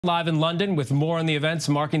Live in London with more on the events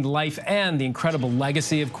marking the life and the incredible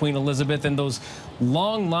legacy of Queen Elizabeth and those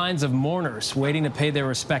long lines of mourners waiting to pay their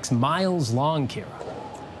respects miles long, Kyra.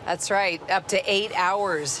 That's right. Up to 8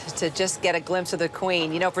 hours to just get a glimpse of the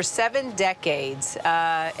Queen. You know, for 7 decades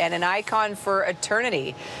and an icon for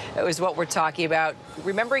eternity is what we're talking about.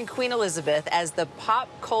 Remembering Queen Elizabeth as the pop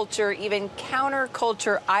culture, even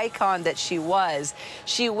counterculture icon that she was.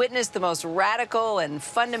 She witnessed the most radical and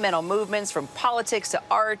fundamental movements from politics to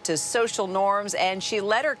art to social norms, and she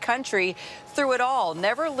led her country through it all,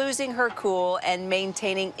 never losing her cool and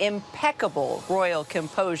maintaining impeccable royal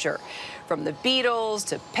composure. From the Beatles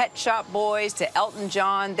to Pet Shop Boys to Elton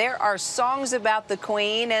John, there are songs about the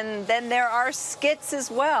Queen, and then there are skits as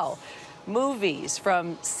well. Movies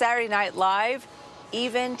from Saturday Night Live,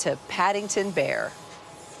 even to Paddington Bear.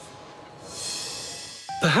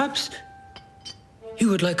 Perhaps you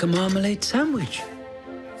would like a marmalade sandwich.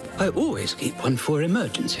 I always keep one for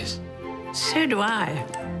emergencies. So do I.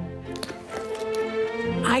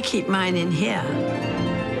 I keep mine in here.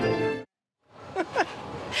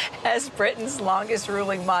 As Britain's longest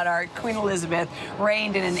ruling monarch, Queen Elizabeth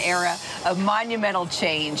reigned in an era of monumental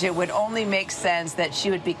change. It would only make sense that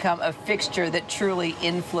she would become a fixture that truly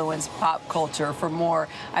influenced pop culture. For more,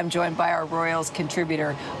 I'm joined by our Royals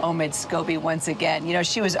contributor, Omid Scobie, once again. You know,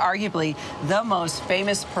 she was arguably the most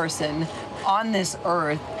famous person on this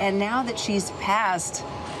earth, and now that she's passed,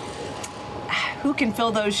 who can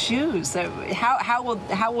fill those shoes?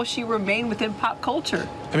 How will she remain within pop culture?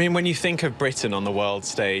 I mean, when you think of Britain on the world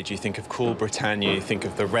stage, you think of Cool Britannia, you think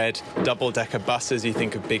of the red double-decker buses, you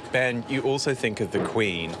think of Big Ben, you also think of the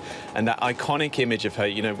Queen. And that iconic image of her,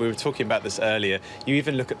 you know, we were talking about this earlier, you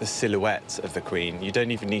even look at the silhouette of the Queen. You don't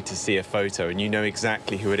even need to see a photo and you know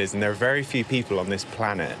exactly who it is. And there are very few people on this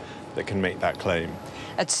planet that can make that claim.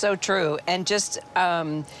 That's so true. And just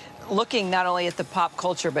looking not only at the pop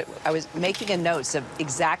culture, but I was making a note of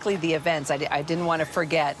exactly the events I didn't want to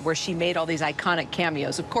forget, where she made all these iconic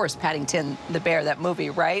cameos. Of course, Paddington the Bear, that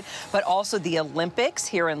movie, right? But also the Olympics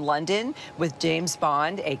here in London with James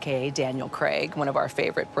Bond, a.k.a. Daniel Craig, one of our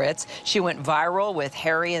favorite Brits. She went viral with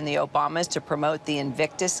Harry and the Obamas to promote the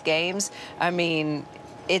Invictus Games. I mean,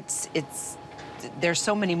 there's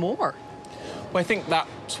so many more. Well, I think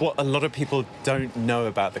that's what a lot of people don't know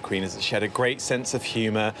about the Queen, is that she had a great sense of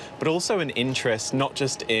humour, but also an interest not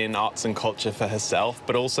just in arts and culture for herself,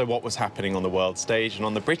 but also what was happening on the world stage and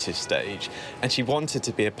on the British stage. And she wanted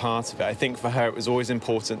to be a part of it. I think for her it was always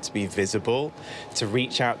important to be visible, to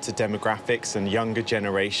reach out to demographics and younger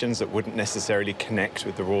generations that wouldn't necessarily connect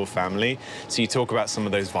with the royal family. So you talk about some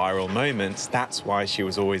of those viral moments, that's why she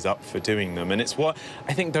was always up for doing them. And it's what,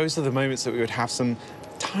 I think those are the moments that we would have some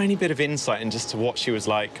tiny bit of insight into just to what she was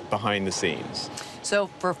like behind the scenes. So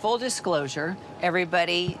for full disclosure,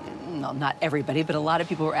 everybody, no, not everybody, but a lot of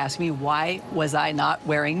people were asking me, why was I not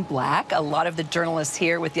wearing black? A lot of the journalists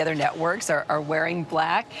here with the other networks are wearing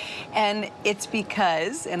black. And it's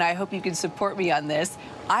because, and I hope you can support me on this,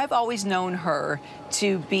 I've always known her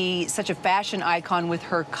to be such a fashion icon with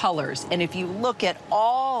her colors. And if you look at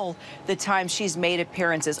all the times she's made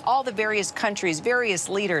appearances, all the various countries, various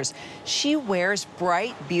leaders, she wears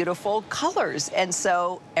bright, beautiful colors. And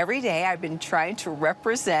so every day I've been trying to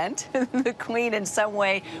represent the Queen in some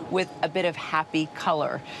way with a bit of happy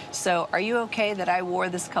color. So are you okay that I wore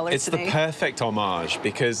this color today? It's the perfect homage,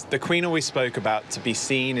 because the Queen always spoke about to be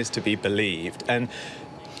seen is to be believed. And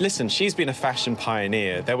listen, she's been a fashion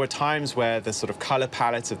pioneer. There were times where the sort of colour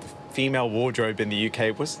palette of the female wardrobe in the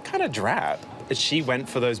UK was kind of drab. But she went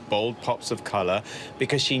for those bold pops of colour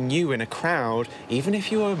because she knew in a crowd, even if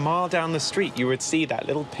you were a mile down the street, you would see that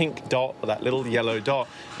little pink dot or that little yellow dot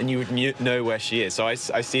and you would know where she is. So I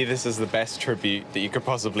see this as the best tribute that you could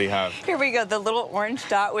possibly have. Here we go, the little orange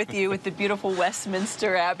dot with you with the beautiful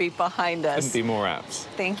Westminster Abbey behind us. Couldn't be more apt.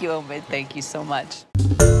 Thank you, Omid. Thank you so much.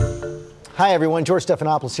 Hi, everyone. George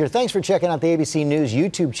Stephanopoulos here. Thanks for checking out the ABC News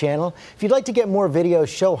YouTube channel. If you'd like to get more videos,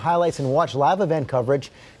 show highlights, and watch live event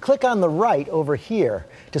coverage, click on the right over here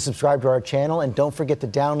to subscribe to our channel. And don't forget to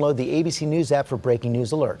download the ABC News app for breaking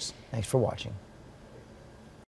news alerts. Thanks for watching.